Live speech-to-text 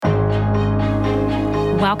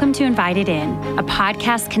Welcome to Invited In, a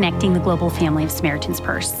podcast connecting the global family of Samaritan's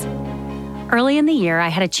Purse. Early in the year, I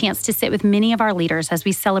had a chance to sit with many of our leaders as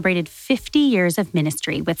we celebrated 50 years of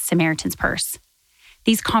ministry with Samaritan's Purse.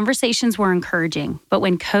 These conversations were encouraging, but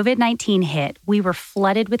when COVID-19 hit, we were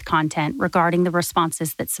flooded with content regarding the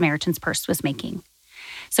responses that Samaritan's Purse was making.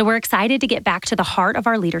 So we're excited to get back to the heart of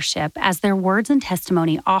our leadership as their words and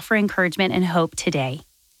testimony offer encouragement and hope today.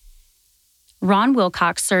 Ron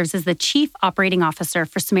Wilcox serves as the Chief Operating Officer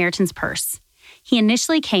for Samaritan's Purse. He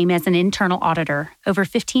initially came as an internal auditor over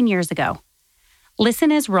 15 years ago.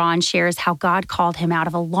 Listen as Ron shares how God called him out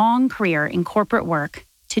of a long career in corporate work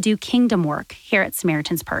to do kingdom work here at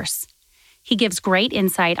Samaritan's Purse. He gives great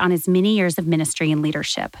insight on his many years of ministry and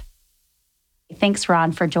leadership. Thanks,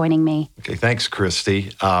 Ron, for joining me. Okay, thanks,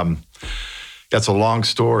 Christy. That's a long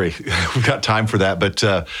story. We've got time for that.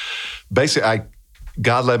 But basically,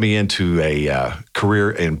 God led me into a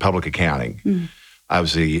career in public accounting. I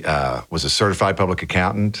was a certified public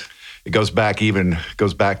accountant. It goes back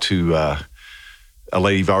to a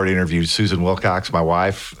lady you've already interviewed, Susan Wilcox, my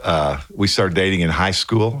wife. We started dating in high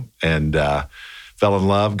school and fell in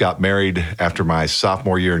love, got married after my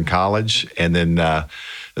sophomore year in college. And then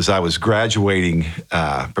as I was graduating,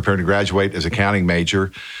 preparing to graduate as accounting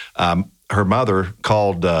major, her mother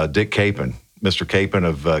called Dick Capon, Mr. Capon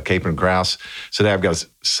of Capon & Krause, said, "Hey, I've got a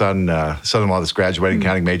son-in-law that's graduating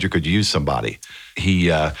accounting major. Could you use somebody?"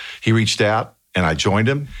 He reached out, and I joined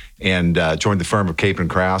him and joined the firm of Capon &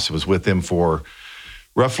 Krause. I was with them for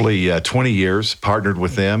roughly 20 years, partnered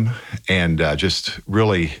with them, and just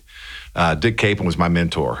really, Dick Capon was my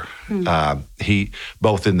mentor. He,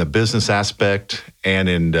 both in the business aspect and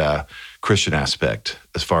in Christian aspect,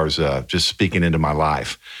 as far as just speaking into my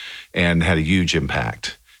life, and had a huge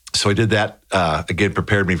impact. So I did that, again,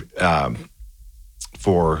 prepared me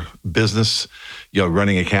for business,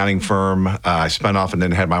 running an accounting firm. I spun off and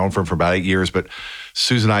then had my own firm for about 8 years. But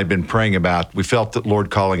Susan and I had been praying we felt the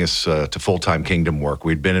Lord calling us to full-time kingdom work.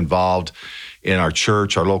 We'd been involved in our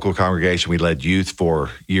church, our local congregation. We led youth for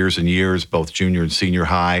years and years, both junior and senior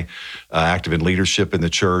high, active in leadership in the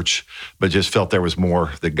church, but just felt there was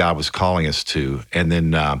more that God was calling us to. And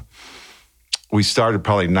then we started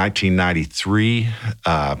probably in 1993,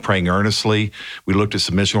 praying earnestly. We looked at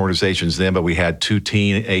some mission organizations then, but we had 2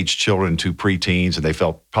 teenage children, 2 preteens, and they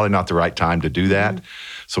felt probably not the right time to do that.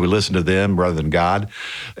 So we listened to them rather than God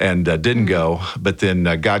and didn't go. But then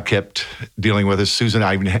God kept dealing with us. Susan and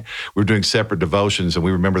I, we were doing separate devotions, and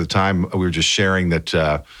we remember the time we were just sharing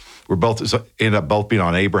that we ended up both being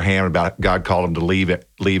on Abraham about God called him to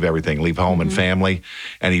leave everything, leave home and family,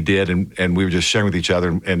 and he did, and we were just sharing with each other,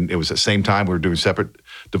 and it was at the same time we were doing separate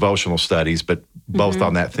devotional studies, but both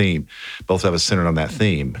on that theme, both of us centered on that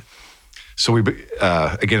theme. So we,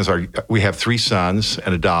 again, we have 3 sons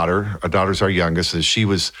and a daughter. Our daughter's our youngest. As she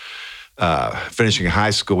was finishing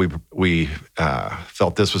high school, we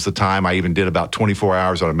felt this was the time. I even did about 24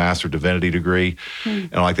 hours on a Master of Divinity degree,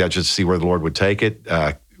 and like that, just to see where the Lord would take it.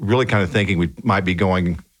 Really kind of thinking we might be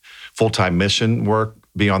going full-time mission work,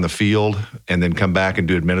 be on the field, and then come back and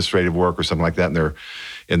do administrative work or something like that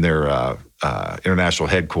in their international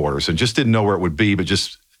headquarters. And just didn't know where it would be, but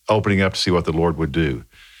just opening up to see what the Lord would do.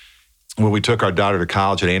 When we took our daughter to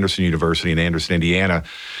college at Anderson University in Anderson, Indiana,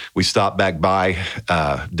 we stopped back by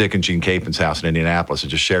Dick and Jean Capon's house in Indianapolis and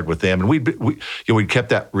just shared with them. And we kept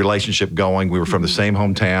that relationship going. We were from the same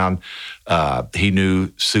hometown. He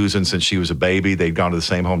knew Susan since she was a baby. They'd gone to the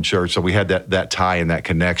same home church. So we had that tie and that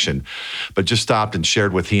connection. But just stopped and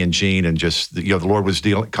shared with he and Jean, and just, the Lord was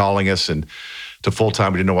calling us and to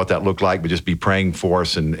full-time. We didn't know what that looked like, but just be praying for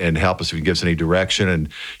us and help us if he gives any direction. And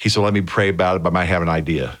he said, "Let me pray about it, but I might have an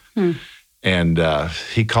idea." And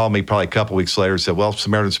he called me probably a couple weeks later and said, "Well,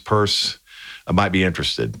 Samaritan's Purse, I might be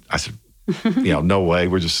interested." I said, "No way.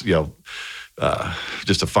 We're just,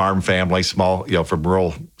 just a farm family, small, from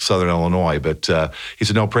rural Southern Illinois." But he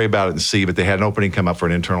said, "No, pray about it and see." But they had an opening come up for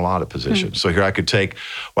an internal audit position. So here I could take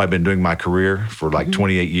what I've been doing my career for like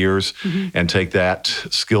 28 years and take that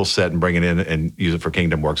skill set and bring it in and use it for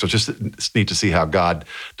kingdom work. So it's neat to see how God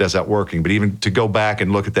does that working. But even to go back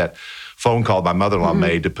and look at that phone call my mother-in-law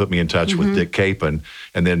made to put me in touch with Dick Capon,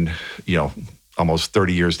 and then, almost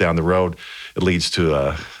 30 years down the road, it leads to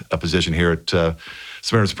a position here at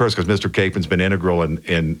Samaritan's Purse, because Mr. Capon's been integral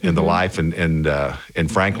in the life and in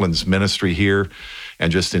Franklin's ministry here,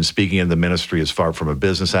 and just in speaking in the ministry as far from a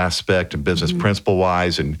business aspect and business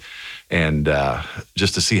principle-wise, and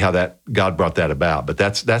just to see how that God brought that about. But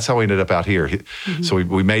that's how we ended up out here. So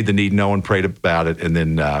we made the need known, prayed about it, and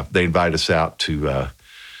then they invited us out to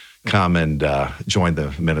come and join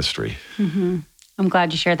the ministry. I'm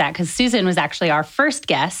glad you shared that because Susan was actually our first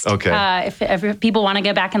guest. Okay. If people want to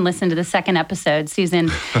go back and listen to the second episode,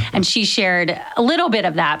 Susan, and she shared a little bit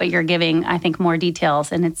of that, but you're giving, I think, more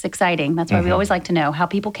details, and it's exciting. That's why we always like to know how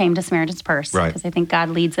people came to Samaritan's Purse, because I think God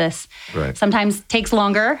leads us. Right. Sometimes takes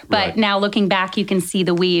longer, but now looking back, you can see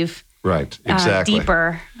the weave. Right. Exactly.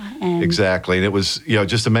 Deeper. Exactly, and it was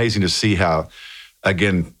just amazing to see how,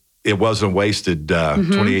 again, it wasn't wasted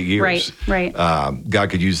 28 years. Right. God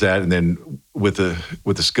could use that, and then with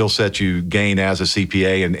the skill set you gain as a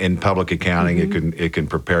CPA and in public accounting, it can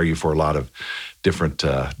prepare you for a lot of different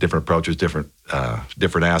approaches, different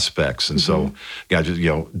aspects, and so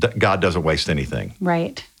God doesn't waste anything.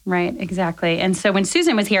 Right, exactly. And so when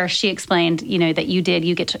Susan was here, she explained, that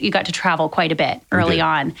you got to travel quite a bit early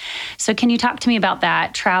on. So can you talk to me about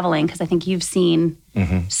that traveling? Because I think you've seen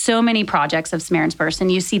so many projects of Samaritan's Purse,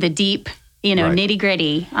 and you see the deep, nitty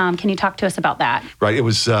gritty. Can you talk to us about that? Right. It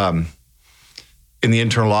was in the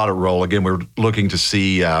internal audit role. Again, we were looking to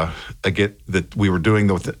see again that we were doing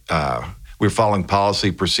we were following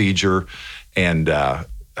policy, procedure, and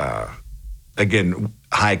again,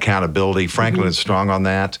 high accountability. Franklin is strong on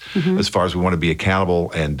that as far as we want to be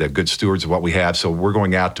accountable and good stewards of what we have. So we're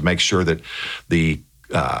going out to make sure that the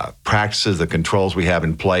practices, the controls we have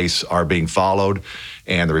in place are being followed,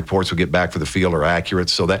 and the reports we get back for the field are accurate.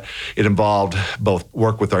 So that it involved both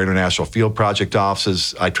work with our international field project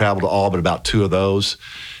offices. I traveled to all but about 2 of those,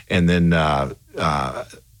 and then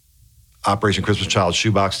Operation Christmas Child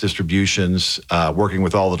shoebox distributions, working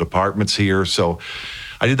with all the departments here. So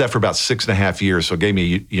I did that for about 6.5 years. So it gave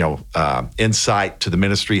me, insight to the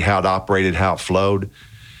ministry, how it operated, how it flowed.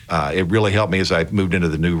 It really helped me as I moved into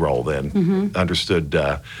the new role. Then understood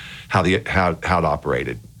how it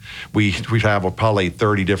operated. We traveled probably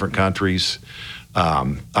 30 different countries.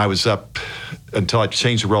 I was up until I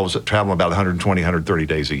changed the role. I was traveling about 120, 130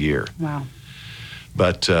 days a year. Wow.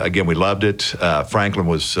 But again, we loved it. Franklin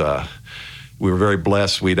was. We were very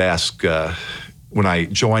blessed. We'd ask. When I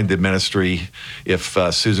joined the ministry, if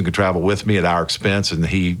Susan could travel with me at our expense, and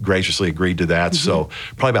he graciously agreed to that. So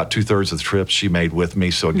probably about 2/3 of the trips she made with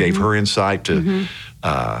me. So it gave her insight to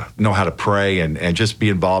know how to pray and just be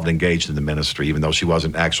involved, engaged in the ministry, even though she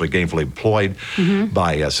wasn't actually gainfully employed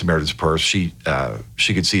by Samaritan's Purse. She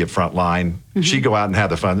could see it front line. She'd go out and have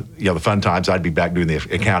the fun times. I'd be back doing the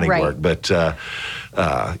accounting work. But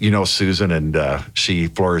Susan, and she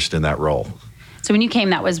flourished in that role. So when you came,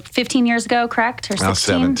 that was 15 years ago, correct? Or 16?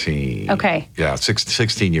 17. Okay. Yeah,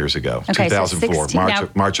 16 years ago, okay, 2004, so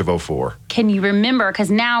March of 2004. Can you remember, because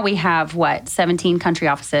now we have, 17 country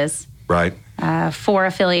offices? Right. 4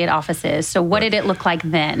 affiliate offices. So what did it look like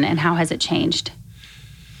then, and how has it changed?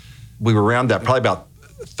 We were around that, probably about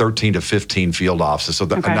 13 to 15 field offices, so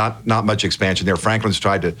not much expansion there. Franklin's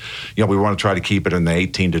tried to, we want to try to keep it in the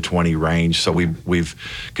 18 to 20 range, so we've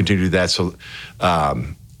continued to do that. So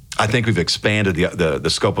I think we've expanded the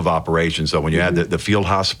scope of operations. So when you add the field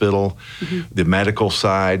hospital, the medical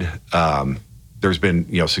side, there's been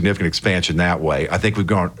significant expansion that way. I think we've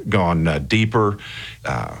gone deeper,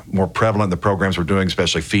 more prevalent in the programs we're doing,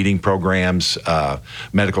 especially feeding programs,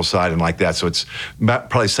 medical side, and like that. So it's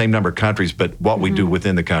probably the same number of countries, but what we do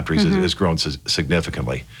within the countries has grown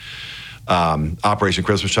significantly. Operation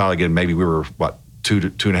Christmas Child, again, maybe we were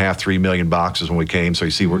 2.5, 3 million boxes when we came. So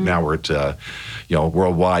you see, now we're at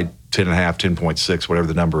worldwide 10.5, 10.6, whatever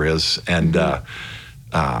the number is, and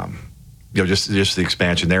just the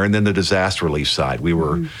expansion there, and then the disaster relief side. We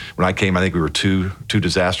were when I came, I think we were two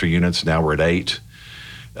disaster units. Now we're at 8.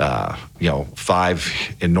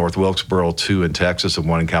 5 in North Wilkesboro, 2 in Texas, and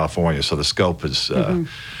 1 in California. So the scope has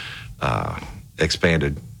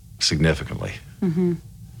expanded significantly.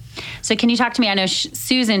 So can you talk to me? I know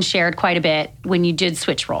Susan shared quite a bit when you did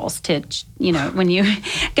switch roles to, when you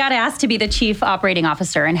got asked to be the chief operating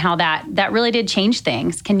officer, and how that really did change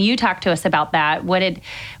things. Can you talk to us about that? What did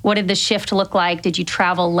the shift look like? Did you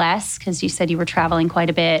travel less? Because you said you were traveling quite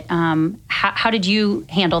a bit. How did you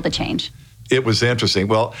handle the change? It was interesting.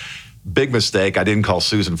 Well, big mistake. I didn't call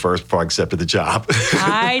Susan first before I accepted the job.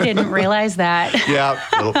 I didn't realize that. Yeah.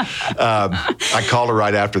 I called her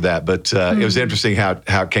right after that. But it was interesting how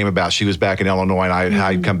it came about. She was back in Illinois, and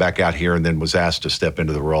I'd come back out here and then was asked to step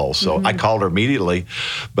into the role. So I called her immediately.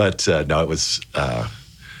 But no, it was...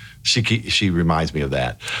 She reminds me of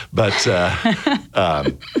that. But...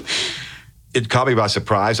 it caught me by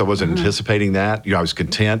surprise. I wasn't anticipating that. I was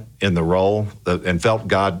content in the role and felt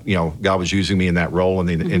God was using me in that role in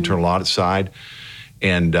the internal audit side.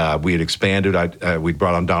 And we had expanded. We'd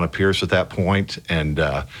brought on Donna Pierce at that point, and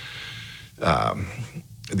the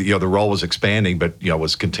role was expanding, but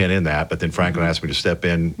was content in that. But then Franklin asked me to step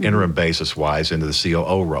in interim basis wise into the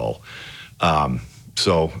COO role.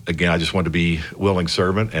 So again, I just wanted to be a willing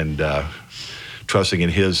servant and trusting in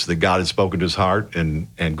that God had spoken to his heart and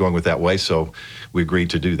going with that way. So we agreed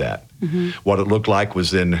to do that. What it looked like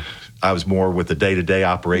was then I was more with the day-to-day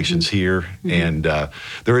operations here. And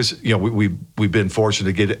there is, we've been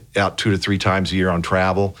fortunate to get out 2 to 3 times a year on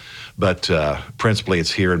travel, but principally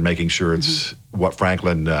it's here and making sure it's what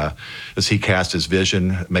Franklin, as he cast his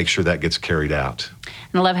vision, make sure that gets carried out.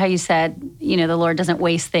 And I love how you said, the Lord doesn't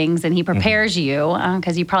waste things and he prepares you,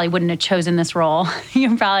 because you probably wouldn't have chosen this role.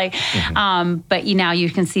 You probably, but now you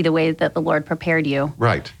can see the way that the Lord prepared you.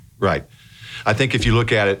 Right. I think if you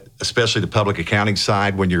look at it, especially the public accounting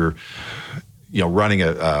side, when you're, running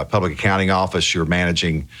a public accounting office, you're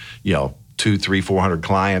managing, 200, 300, 400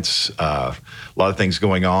 clients, a lot of things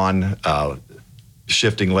going on,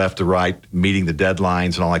 shifting left to right, meeting the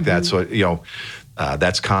deadlines and all like that. So,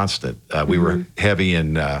 that's constant. We were heavy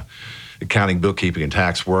in accounting, bookkeeping, and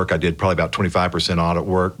tax work. I did probably about 25% audit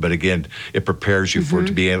work, but again, it prepares you for it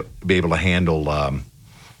to be able to handle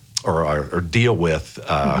or deal with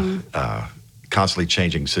constantly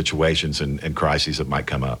changing situations and crises that might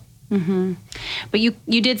come up. But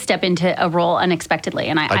you did step into a role unexpectedly.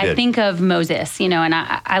 And I think of Moses, and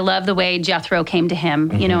I love the way Jethro came to him,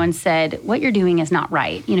 and said, what you're doing is not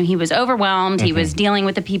right. He was overwhelmed. He was dealing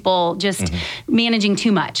with the people, just managing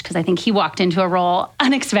too much, because I think he walked into a role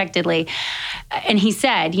unexpectedly. And he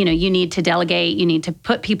said, you need to delegate, you need to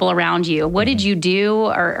put people around you. What did you do?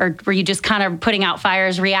 Or were you just kind of putting out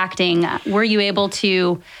fires, reacting? Were you able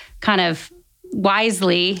to kind of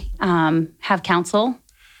wisely have counsel?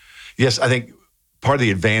 Yes, I think part of the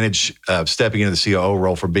advantage of stepping into the COO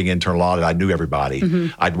role from being internal audit, I knew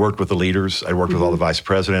everybody. I'd worked with the leaders. I'd worked with all the vice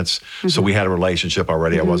presidents. So we had a relationship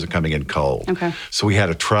already. I wasn't coming in cold. Okay. So we had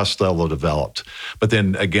a trust level developed. But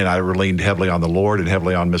then, again, I leaned heavily on the Lord and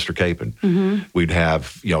heavily on Mr. Capon. We'd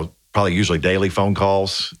have, probably usually daily phone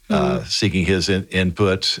calls, seeking his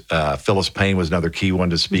input. Phyllis Payne was another key one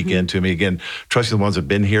to speak into me. Again, trusting the ones that have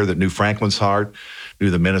been here that knew Franklin's heart, knew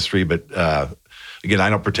the ministry, but again,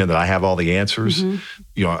 I don't pretend that I have all the answers.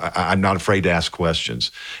 I'm not afraid to ask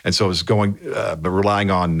questions. And so it's going, but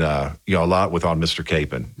relying on, a lot on Mr.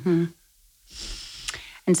 Capon.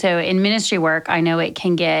 And so in ministry work, I know you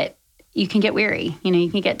can get weary.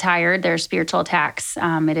 You can get tired. There's spiritual attacks.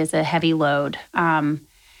 It is a heavy load.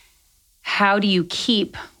 How do you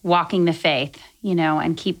keep walking the faith,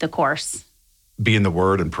 and keep the course? Be in the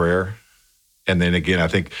Word and prayer. And then again, I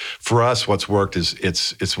think for us, what's worked is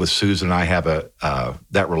it's with Susan and I have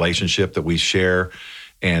that relationship that we share,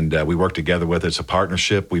 and we work together with. It's a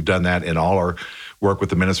partnership. We've done that in all our work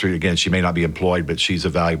with the ministry. Again, she may not be employed, but she's a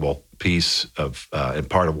valuable piece of and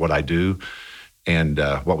part of what I do and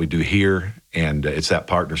what we do here. And it's that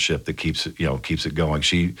partnership that keeps it going.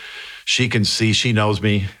 She can see, she knows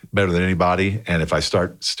me better than anybody, and if I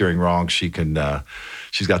start steering wrong, she's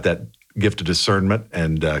got that gift of discernment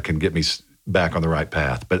and can get me back on the right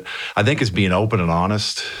path. But I think it's being open and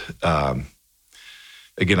honest.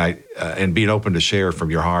 Again, and being open to share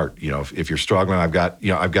from your heart. If you're struggling, I've got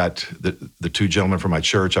the 2 gentlemen from my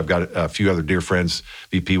church. I've got a few other dear friends,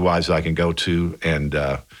 VP wise, that I can go to, and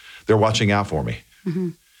they're watching out for me.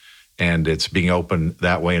 And it's being open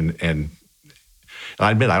that way. And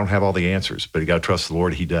I admit I don't have all the answers, but you got to trust the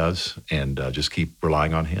Lord. He does, and just keep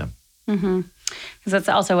relying on Him. Because that's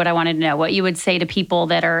also what I wanted to know, what you would say to people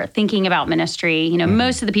that are thinking about ministry.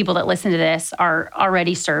 Most of the people that listen to this are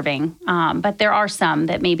already serving, but there are some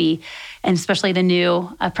that maybe, and especially the new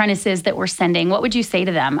apprentices that we're sending, what would you say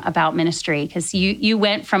to them about ministry? Because you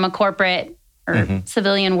went from a corporate or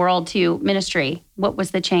civilian world to ministry. What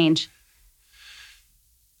was the change?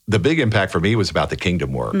 The big impact for me was about the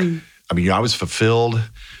kingdom work. I mean, I was fulfilled.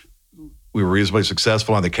 We were reasonably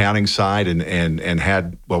successful on the accounting side and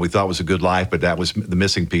had what we thought was a good life, but that was the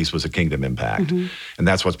missing piece was a kingdom impact. And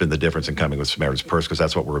that's what's been the difference in coming with Samaritan's Purse, because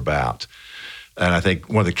that's what we're about. And I think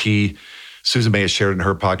one of the key, Susan may have shared in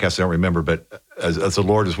her podcast, I don't remember, but as the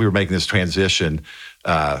Lord, as we were making this transition,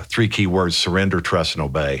 3 key words: surrender, trust, and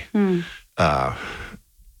obey. The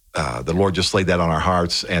Lord just laid that on our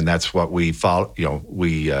hearts, and that's what we followed,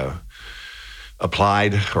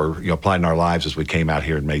 applied in our lives as we came out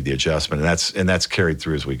here and made the adjustment. And that's carried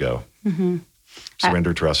through as we go.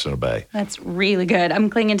 Surrender, trust, and obey. That's really good. I'm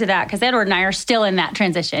clinging to that because Edward and I are still in that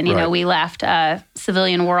transition. You know, we left a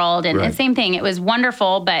civilian world and same thing. It was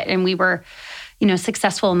wonderful, and we were,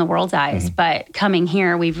 successful in the world's eyes. But coming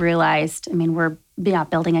here, we've realized, we're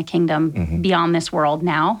building a kingdom beyond this world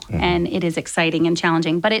now. And it is exciting and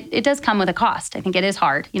challenging, but it does come with a cost. I think it is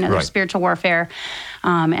hard. There's spiritual warfare.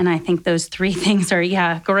 And I think those 3 things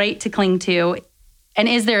are, great to cling to And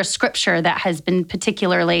is there a scripture that has been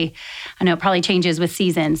particularly, I know it probably changes with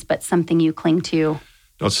seasons, but something you cling to?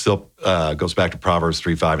 No, it still goes back to Proverbs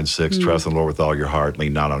 3, 5, and 6. Trust in the Lord with all your heart,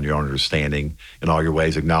 lean not on your own understanding. In all your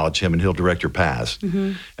ways, acknowledge him, and he'll direct your paths.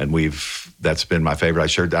 And that's been my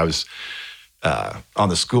favorite. I was on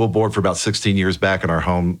the school board for about 16 years back in our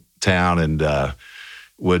hometown, and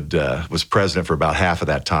was president for about half of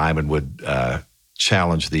that time, and would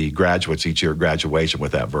challenge the graduates each year at graduation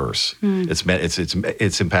with that verse.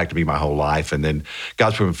 It's impacted me my whole life. And then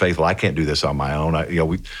God's proven faithful. I can't do this on my own.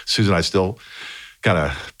 Susan and I still kind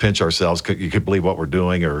of pinch ourselves. You could believe what we're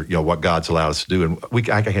doing, or what God's allowed us to do, and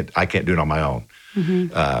I can't do it on my own.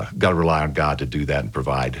 Got to rely on God to do that and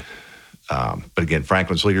provide. But again,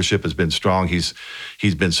 Franklin's leadership has been strong. He's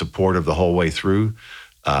been supportive the whole way through.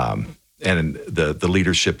 And the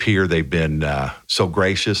leadership here, they've been so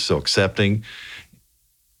gracious, so accepting,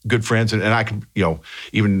 good friends, and I can,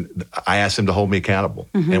 even I ask them to hold me accountable,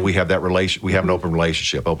 and we have that we have an open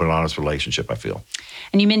relationship, open and honest relationship, I feel.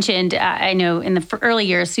 And you mentioned, I know in the early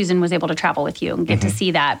years, Susan was able to travel with you and get to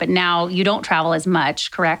see that, but now you don't travel as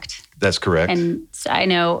much, correct? That's correct. And I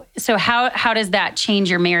know, so how does that change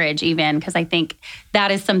your marriage even? Because I think that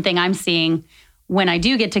is something I'm seeing when I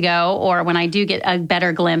do get to go, or when I do get a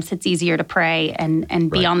better glimpse, it's easier to pray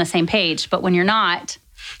and be on the same page. But when you're not,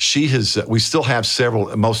 we still have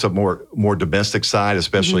several, most of more domestic side,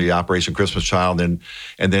 especially Operation Christmas Child, and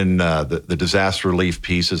then the disaster relief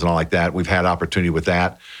pieces and all like that. We've had opportunity with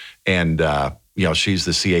that, and she's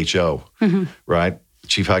the CHO, right?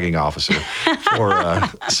 Chief Hugging Officer for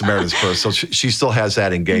Samaritan's Purse. So she still has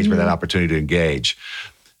that engagement, that opportunity to engage.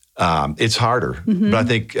 It's harder, but I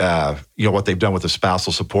think what they've done with the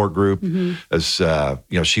spousal support group is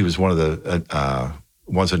she was one of the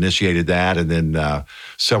ones that initiated that, and then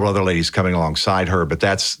several other ladies coming alongside her. But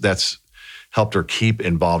that's helped her keep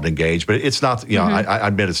involved, engaged. But it's not, I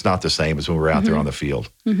admit it's not the same as when we're out there on the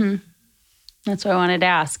field. That's what I wanted to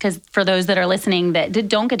ask, because for those that are listening that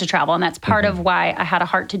don't get to travel, and that's part of why I had a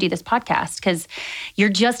heart to do this podcast, because you're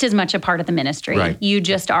just as much a part of the ministry. Right. You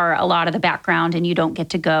just are a lot of the background, and you don't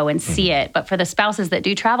get to go and see it. But for the spouses that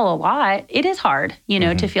do travel a lot, it is hard,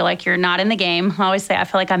 to feel like you're not in the game. I always say, I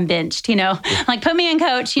feel like I'm benched, like put me in,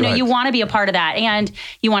 coach. You want to be a part of that, and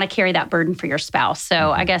you want to carry that burden for your spouse.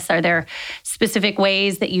 So I guess, are there specific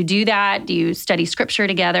ways that you do that? Do you study scripture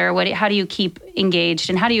together? How do you keep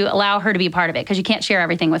engaged, and how do you allow her to be a part of it? Because you can't share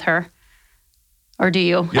everything with her, or do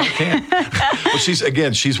you? Yeah, I can.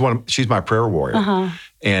 Well, she's my prayer warrior,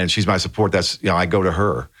 and she's my support. That's I go to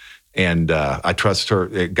her, and I trust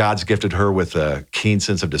her. God's gifted her with a keen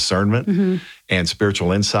sense of discernment and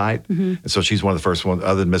spiritual insight, and so she's one of the first ones,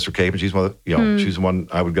 other than Mr. Cape, and she's one of she's the one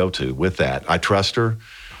I would go to with that. I trust her.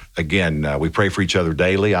 Again, we pray for each other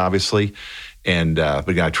daily, obviously. And but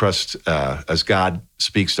again, I trust as God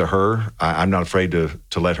speaks to her, I'm not afraid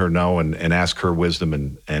to let her know and ask her wisdom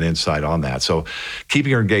and insight on that. So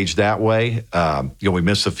keeping her engaged that way. We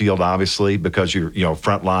miss the field, obviously, because you're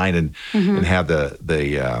front line and have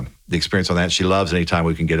the experience on that. She loves any time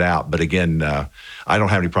we can get out. But again, I don't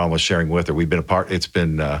have any problem with sharing with her. We've been it's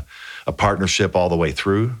been a partnership all the way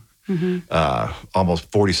through,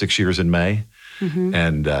 almost 46 years in May.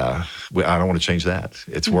 And I don't want to change that.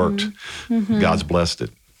 It's worked. God's blessed it.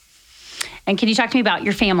 And can you talk to me about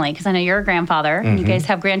your family? Because I know you're a grandfather. And you guys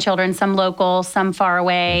have grandchildren, some local, some far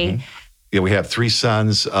away. Yeah, we have 3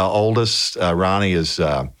 sons. Oldest, Ronnie, is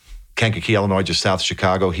Kankakee, Illinois, just south of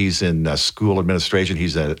Chicago. He's in school administration.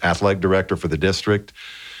 He's an athletic director for the district.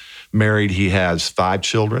 Married, he has 5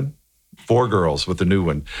 children, 4 girls with the new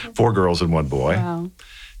one, 4 girls and 1 boy. Wow.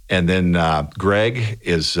 And then Greg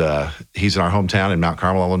he's in our hometown in Mount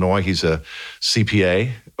Carmel, Illinois. He's a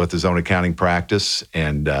CPA with his own accounting practice,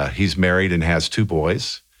 and he's married and has 2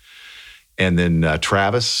 boys. And then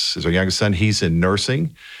Travis is our youngest son. He's in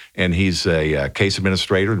nursing, and he's a case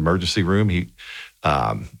administrator in the emergency room.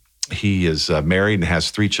 He is married and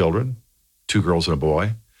has 3 children, 2 girls and a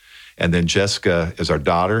boy. And then Jessica is our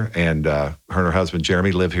daughter, and her and her husband,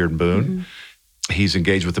 Jeremy, live here in Boone. He's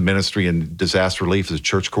engaged with the ministry and disaster relief as a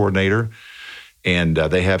church coordinator, and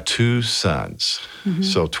they have 2 sons.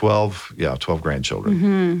 So 12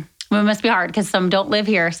 grandchildren. Well, it must be hard because some don't live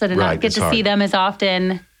here, so to not get to see them as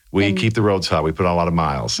often. We keep the roads hot. We put on a lot of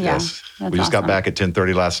miles. Yeah, yes, we just got back at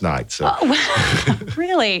 10:30 last night. So,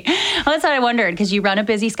 really? Well, that's what I wondered, because you run a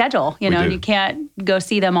busy schedule, and you can't go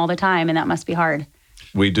see them all the time, and that must be hard.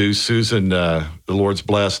 We do. Susan, the Lord's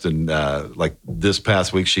blessed, and like this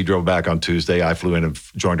past week, she drove back on Tuesday. I flew in and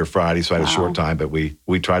joined her Friday, so I had a short time, but we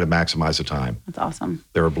try to maximize the time. That's awesome.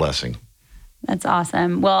 They're a blessing. That's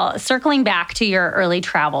awesome. Well, circling back to your early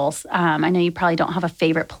travels, I know you probably don't have a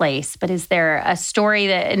favorite place, but is there a story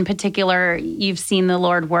that in particular you've seen the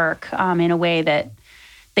Lord work in a way that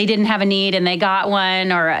they didn't have a need and they got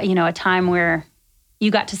one, or, a time where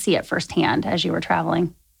you got to see it firsthand as you were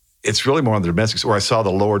traveling? It's really more on the domestics where I saw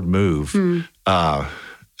the Lord move.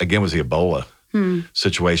 Again, was the Ebola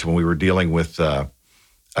situation when we were dealing with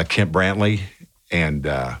Kent Brantley and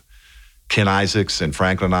Ken Isaacs and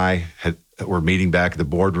Franklin and I were meeting back at the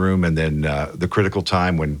boardroom, and then the critical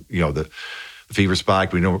time when the fever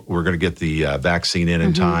spiked. We know we're going to get the vaccine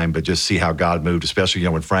in time, but just see how God moved, especially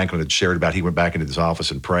when Franklin had shared about he went back into his office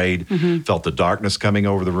and prayed, felt the darkness coming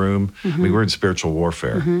over the room. We were in spiritual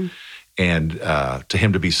warfare, and to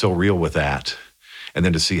him to be so real with that, and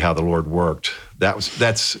then to see how the Lord worked.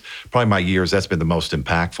 That's probably my years. That's been the most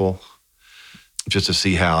impactful. Just to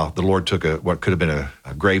see how the Lord took what could have been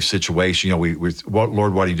a grave situation.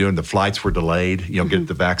 Lord, what are you doing? The flights were delayed. Get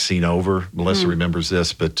the vaccine over. Melissa remembers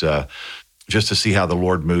this, but just to see how the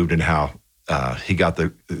Lord moved and how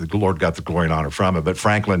the Lord got the glory and honor from it. But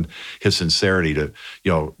Franklin, his sincerity to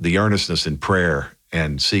the earnestness in prayer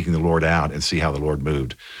and seeking the Lord out, and see how the Lord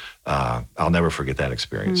moved. I'll never forget that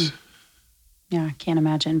experience. Yeah, I can't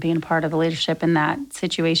imagine being a part of the leadership in that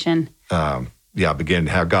situation. Begin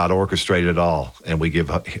how God orchestrated it all, and we give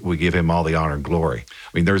him all the honor and glory. I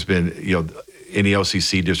mean, there's been, in the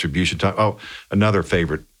OCC distribution time. Oh, another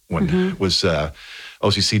favorite one was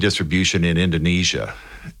OCC distribution in Indonesia.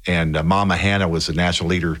 And Mama Hannah was the national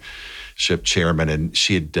leadership chairman, and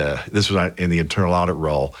she had, this was in the internal audit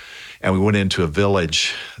role, and we went into a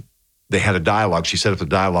village. They had a dialogue. She set up a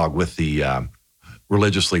dialogue with the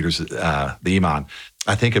religious leaders, the imam.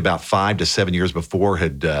 I think about 5 to 7 years before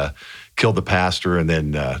had killed the pastor and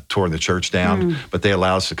then torn the church down, but they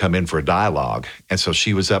allowed us to come in for a dialogue. And so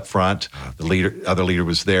she was up front, the other leader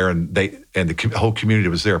was there, and the whole community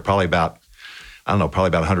was there, probably about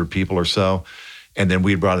 100 people or so. And then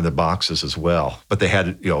we brought in the boxes as well. But they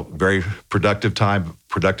had, very productive time,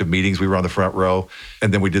 productive meetings. We were on the front row,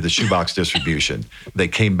 and then we did the shoebox distribution. They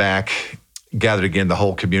came back, gathered again the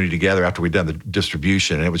whole community together after we'd done the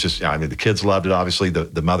distribution. And it was just, the kids loved it, obviously,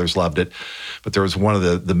 the mothers loved it. But there was one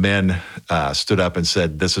of the men stood up and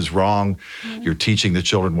said, "This is wrong. You're teaching the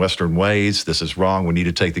children Western ways. This is wrong. We need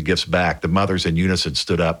to take the gifts back." The mothers in unison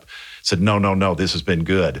stood up, said, No, this has been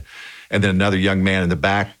good. And then another young man in the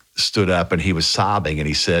back stood up, and he was sobbing, and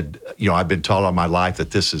he said, "I've been taught all my life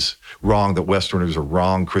that this is wrong, that Westerners are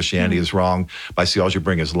wrong, Christianity is wrong, but I see all you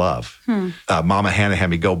bring is love." Mama Hannah had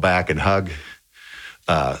me go back and hug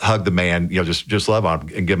the man, just love on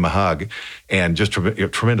him and give him a hug, and just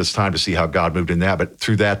tremendous time to see how God moved in that. But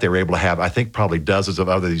through that, they were able to have, I think, probably dozens of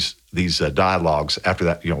other these dialogues after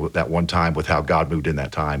that, that one time with how God moved in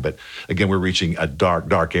that time. But again, we're reaching a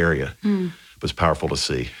dark area. It was powerful to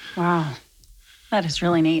see. Wow. That is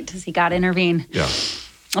really neat to see God intervene. Yeah.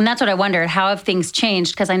 And that's what I wondered. How have things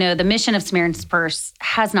changed? Because I know the mission of Samaritan's Purse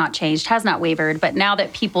has not changed, has not wavered. But now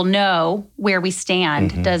that people know where we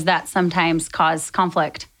stand, does that sometimes cause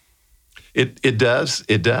conflict? It does.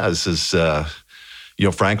 It does. As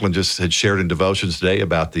Franklin just had shared in devotions today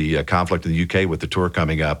about the conflict in the UK with the tour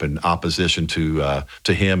coming up and opposition to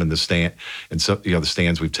him and the stand and so the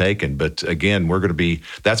stands we've taken. But again, we're going to be.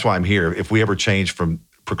 That's why I'm here. If we ever change from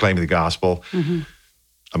proclaiming the gospel,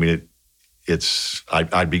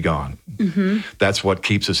 I'd be gone. That's what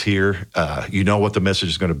keeps us here. What the message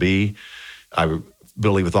is going to be. I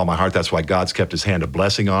believe with all my heart that's why God's kept his hand of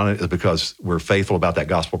blessing on it, is because we're faithful about that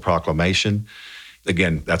gospel proclamation.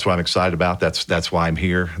 Again, that's what I'm excited about. That's why I'm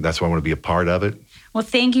here. That's why I want to be a part of it. Well,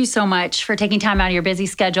 thank you so much for taking time out of your busy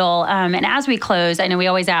schedule. And as we close, I know we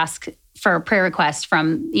always ask for prayer requests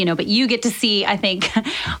from, but you get to see, I think,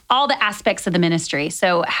 all the aspects of the ministry.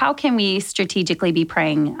 So how can we strategically be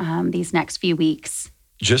praying these next few weeks?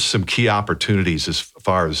 Just some key opportunities as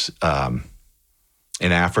far as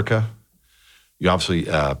in Africa. You obviously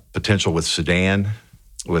potential with Sudan,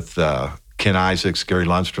 with Ken Isaacs, Gary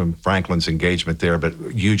Lundstrom, Franklin's engagement there, but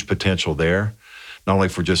huge potential there, not only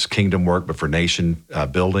for just kingdom work, but for nation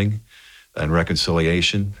building and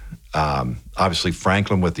reconciliation. Obviously,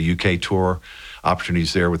 Franklin with the UK tour,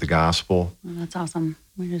 opportunities there with the gospel. Well, that's awesome.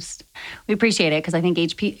 We appreciate it because I think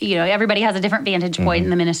HP, everybody has a different vantage point in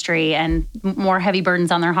the ministry and more heavy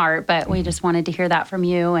burdens on their heart, but we just wanted to hear that from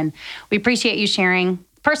you. And we appreciate you sharing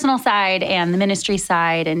the personal side and the ministry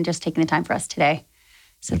side and just taking the time for us today.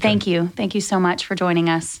 So Thank you. Thank you so much for joining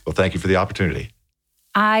us. Well, thank you for the opportunity.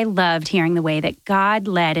 I loved hearing the way that God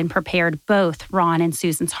led and prepared both Ron and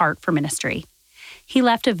Susan's heart for ministry. He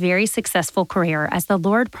left a very successful career as the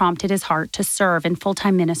Lord prompted his heart to serve in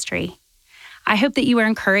full-time ministry. I hope that you are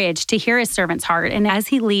encouraged to hear his servant's heart and as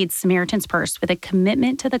he leads Samaritan's Purse with a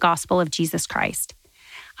commitment to the gospel of Jesus Christ.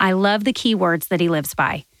 I love the key words that he lives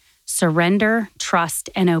by: surrender, trust,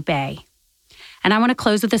 and obey. And I want to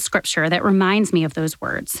close with a scripture that reminds me of those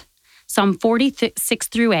words. Psalm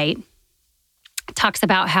 46-8 talks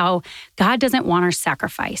about how God doesn't want our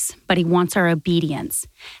sacrifice, but he wants our obedience.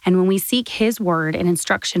 And when we seek his word and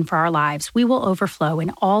instruction for our lives, we will overflow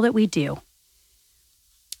in all that we do.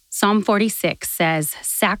 Psalm 46 says,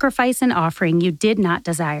 sacrifice and offering you did not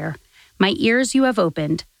desire. My ears you have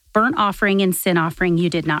opened. Burnt offering and sin offering you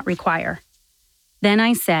did not require. Then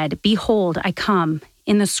I said, behold, I come.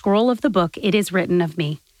 In the scroll of the book it is written of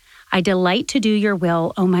me. I delight to do your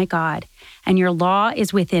will, O my God, and your law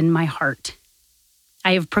is within my heart.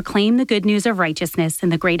 I have proclaimed the good news of righteousness in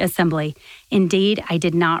the great assembly. Indeed, I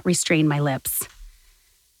did not restrain my lips.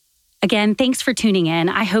 Again, thanks for tuning in.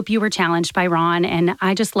 I hope you were challenged by Ron, and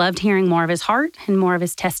I just loved hearing more of his heart and more of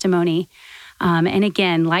his testimony. And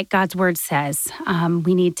again, like God's word says,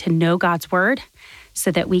 we need to know God's word so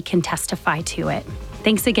that we can testify to it.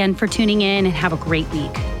 Thanks again for tuning in, and have a great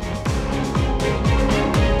week.